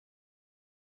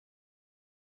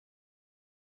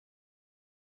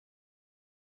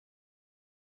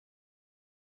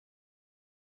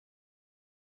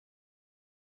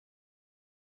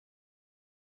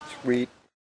Sweet.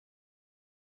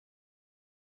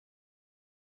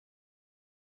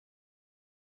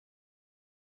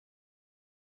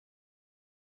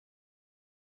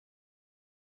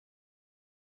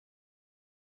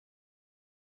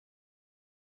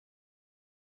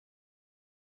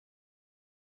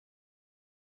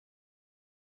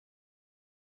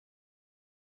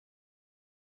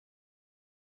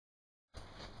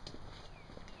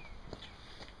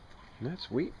 That's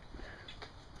sweet.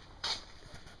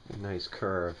 Nice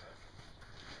curve.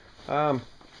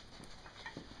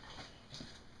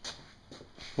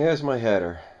 Here's my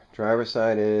header. Driver's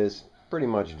side is pretty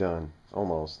much done,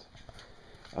 almost.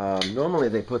 Normally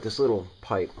they put this little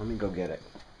pipe. Let me go get it.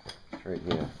 It's right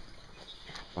here,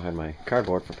 behind my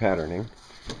cardboard for patterning.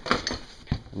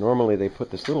 Normally they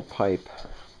put this little pipe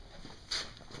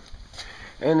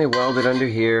and they weld it under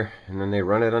here, and then they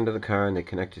run it under the car and they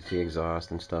connect it to the exhaust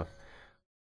and stuff.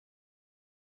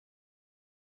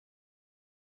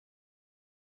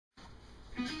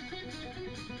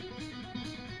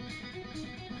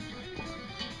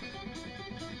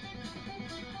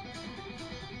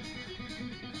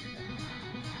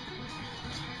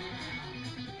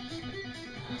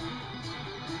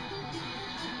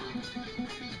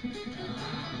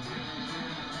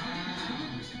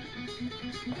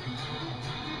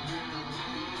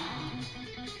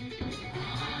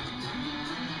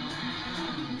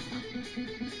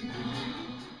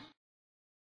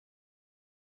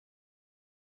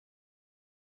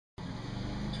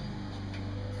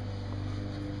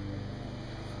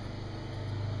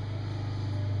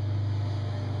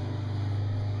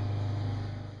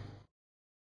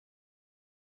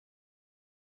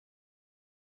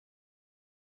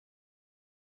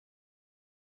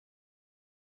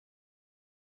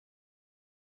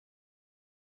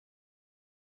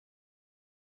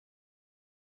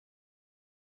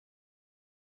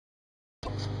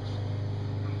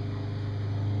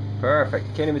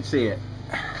 Perfect. Can't even see it.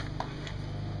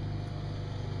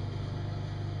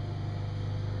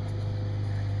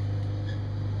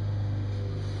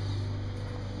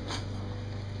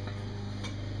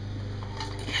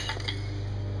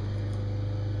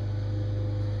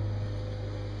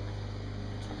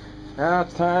 Now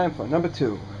it's time for number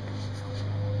 2.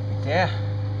 Right there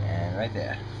and right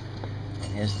there.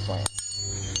 And here's the flange.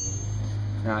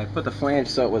 Now I put the flange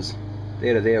so it was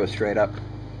there to there, was straight up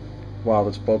while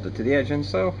it's bolted to the edge, and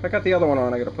so I got the other one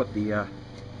on. I got to put the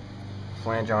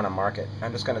flange on and mark it.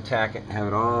 I'm just going to tack it and have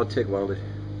it all TIG welded.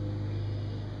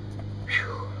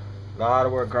 Whew. A lot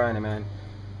of work grinding, man.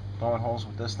 Blowing holes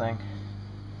with this thing,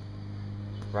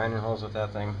 grinding holes with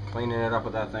that thing, cleaning it up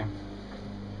with that thing.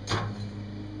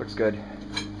 Looks good.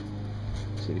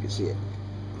 See if you can see it.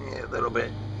 Yeah, a little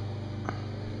bit.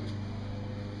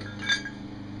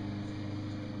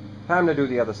 Time to do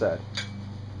the other side.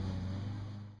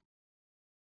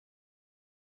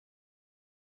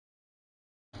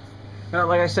 Now,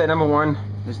 like I said, number 1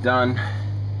 is done.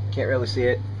 Can't really see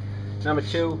it. Number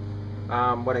 2,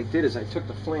 what I did is I took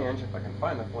the flange, if I can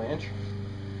find the flange,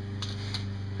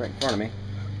 right in front of me,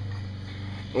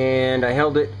 and I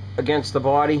held it against the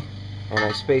body, and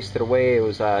I spaced it away. It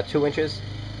was 2 inches.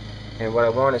 And what I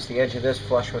want is the edge of this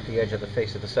flush with the edge of the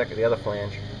face of the other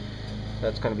flange.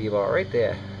 That's going to be about right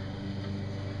there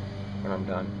when I'm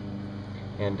done.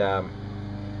 And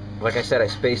like I said, I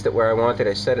spaced it where I wanted.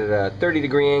 I set it at a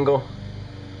 30-degree angle,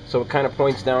 so it kind of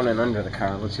points down and under the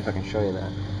car. Let's see if I can show you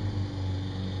that.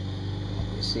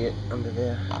 You see it under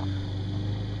there?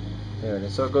 There it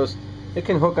is. So it goes, it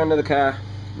can hook under the car,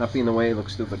 not be in the way, look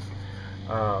stupid.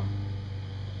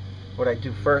 What I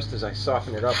do first is I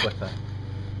soften it up with the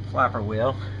flapper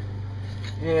wheel,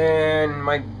 and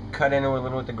might cut into it a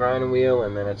little with the grinding wheel,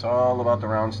 and then it's all about the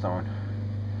round stone.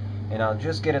 And I'll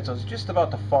just get it so it's just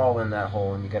about to fall in that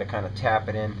hole, and you got to kind of tap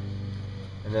it in,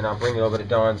 and then I'll bring it over to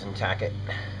Don's and tack it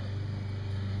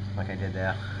like I did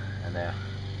there and there.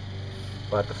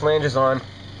 But the flange is on.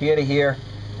 Here to here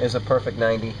is a perfect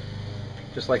 90,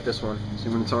 just like this one. See,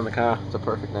 when it's on the car, it's a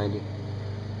perfect 90.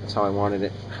 That's how I wanted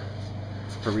it,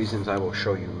 for reasons I will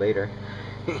show you later.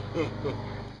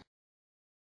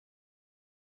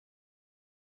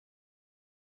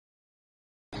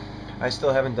 I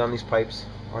still haven't done these pipes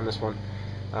on this one.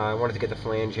 I wanted to get the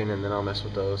flange in, and then I'll mess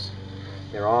with those.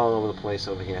 They're all over the place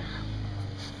over here.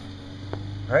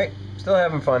 Alright, still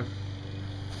having fun.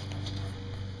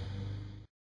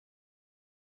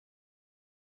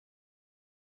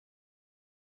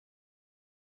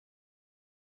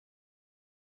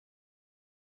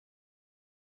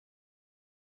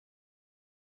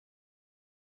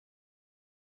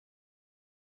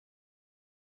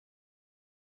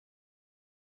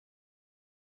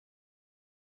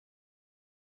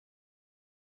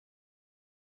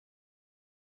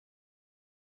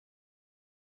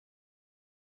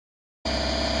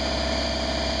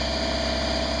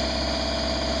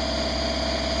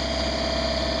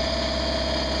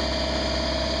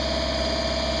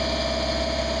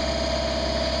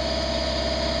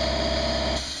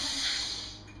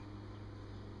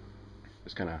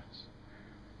 Just gonna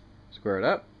square it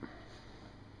up,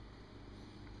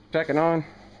 tack it on,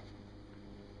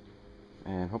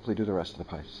 and hopefully do the rest of the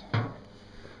pipes.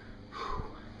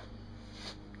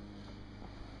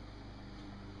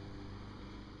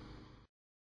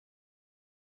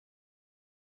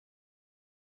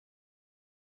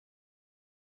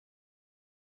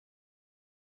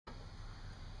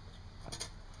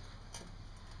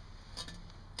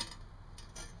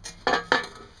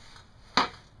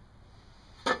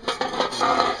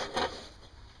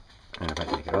 And if I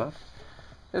take it off,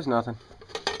 there's nothing.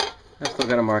 I still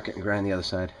got to mark it and grind the other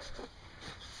side.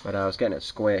 But I was getting it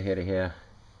square here to here.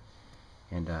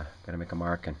 And got to make a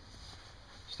mark and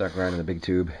start grinding the big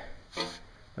tube.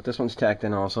 But this one's tacked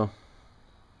in also.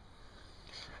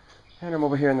 And I'm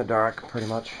over here in the dark, pretty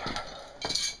much.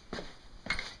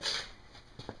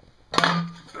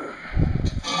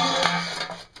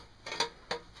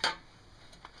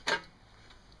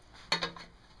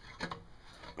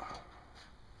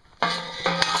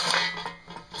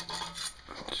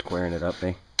 Squaring it up,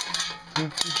 eh?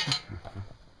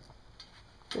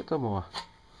 Little more.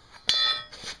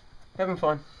 Having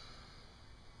fun.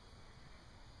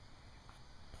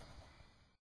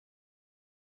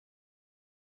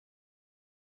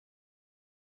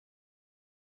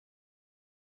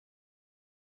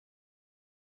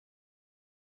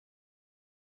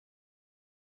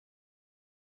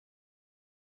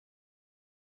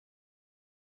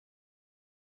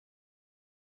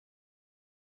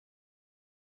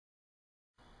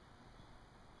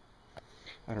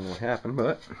 I don't know what happened,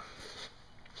 but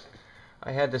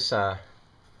I had this the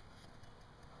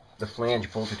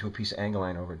flange bolted to a piece of angle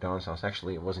iron over at Don's house.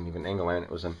 Actually, it wasn't even angle iron.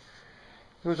 It was a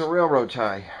railroad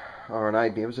tie or an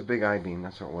I-beam. It was a big I-beam.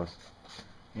 That's what it was.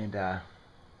 And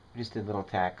we just did little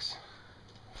tacks.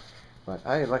 But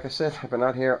like I said, I've been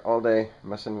out here all day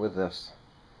messing with this,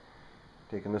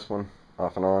 taking this one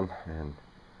off and on, and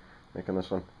making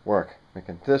this one work.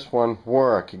 Making this one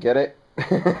work. You get it?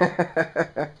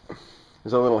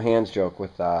 There's a little hands joke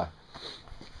with, God,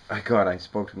 I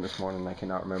spoke to him this morning and I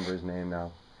cannot remember his name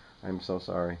now. I'm so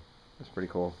sorry. It's pretty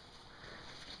cool.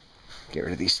 Get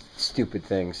rid of these stupid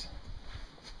things.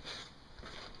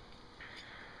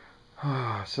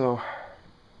 So,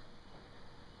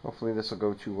 hopefully this will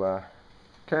go to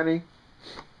Teddy,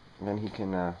 and then he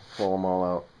can pull them all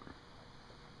out.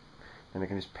 And I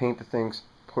can just paint the things,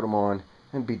 put them on,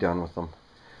 and be done with them.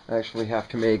 I actually have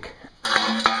to make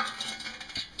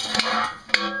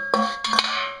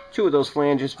 2 of those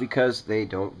flanges because they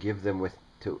don't give them with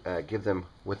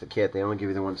the kit. They only give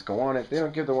you the ones that go on it. They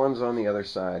don't give the ones on the other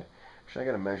side. Actually, I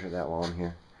gotta measure that while I'm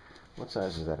here. What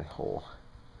size is that hole?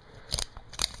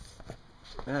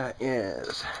 That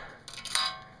is,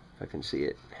 if I can see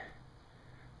it.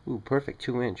 Ooh, perfect,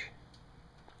 2-inch.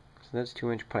 So that's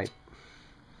 2-inch pipe.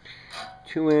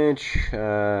 2-inch,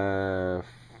 4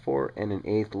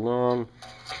 1/8 long.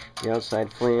 The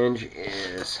outside flange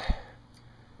is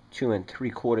 2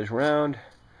 3/4 round.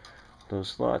 Those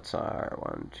slots are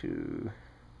 1, 2,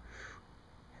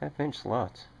 half-inch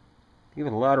slots. Give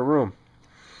it a lot of room.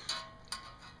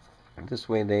 And this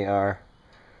way they are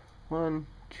 1,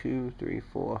 2, 3,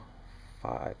 4,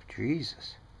 5.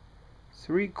 Jesus,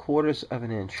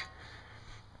 3/4 inch.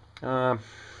 I'm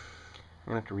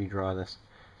gonna have to redraw this.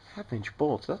 Half-inch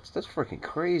bolts. That's freaking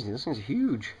crazy. This thing's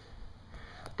huge.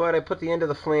 But I put the end of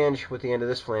the flange with the end of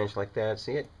this flange like that.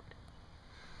 See it?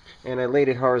 And I laid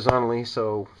it horizontally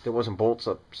so there wasn't bolts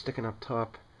sticking up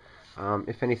top.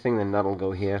 If anything, the nut will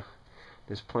go here.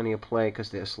 There's plenty of play because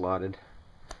they're slotted.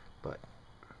 But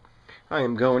I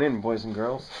am going in, boys and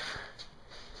girls.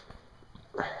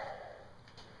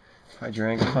 Hide your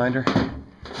angle finder.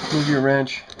 Move your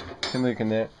wrench. Come look in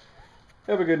that.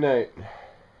 Have a good night. You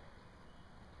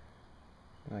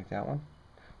like that one?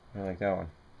 I like that one.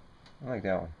 I like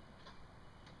that one.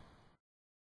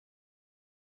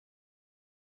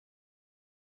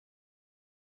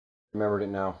 Remembered it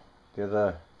now.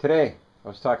 Today I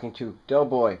was talking to Del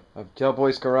Boy of Del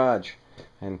Boy's Garage,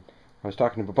 and I was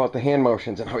talking to him about the hand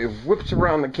motions and how he whips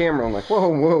around the camera. I'm like, whoa,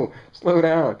 whoa, slow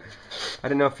down. I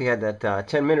didn't know if he had that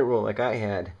 10-minute rule like I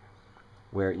had,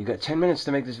 where you got 10 minutes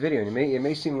to make this video, and it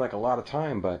may seem like a lot of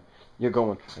time, but you're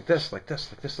going like this, like this,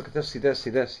 like this, look at this, see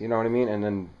this, you know what I mean? And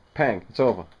then, pang, it's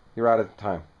over. You're out of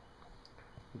time.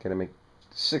 You gotta make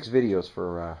 6 videos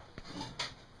for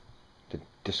to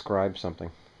describe something.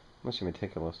 Unless you're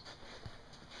meticulous.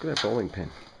 Look at that bowling pin.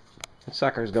 That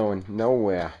sucker's going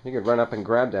nowhere. You could run up and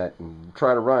grab that and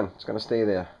try to run. It's gonna stay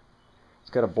there. It's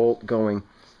got a bolt going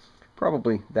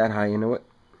probably that high into it.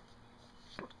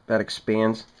 That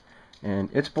expands. And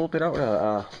it's bolted out with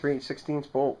a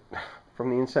 3/8 bolt from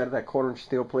the inside of that 1/4 inch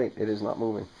steel plate, it is not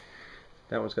moving.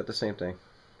 That one's got the same thing.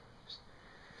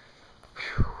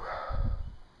 Whew.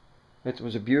 It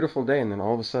was a beautiful day, and then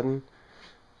all of a sudden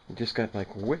it just got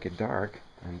like wicked dark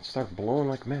and it started blowing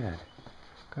like mad.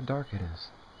 Look how dark it is.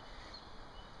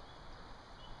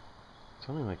 It's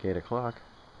only like 8 o'clock.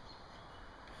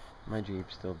 My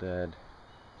Jeep's still dead.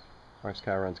 Mark's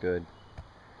car runs good.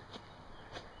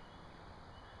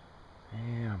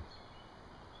 Damn.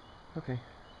 Okay.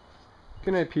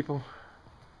 Good night, people.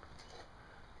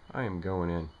 I am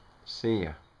going in. See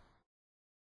ya.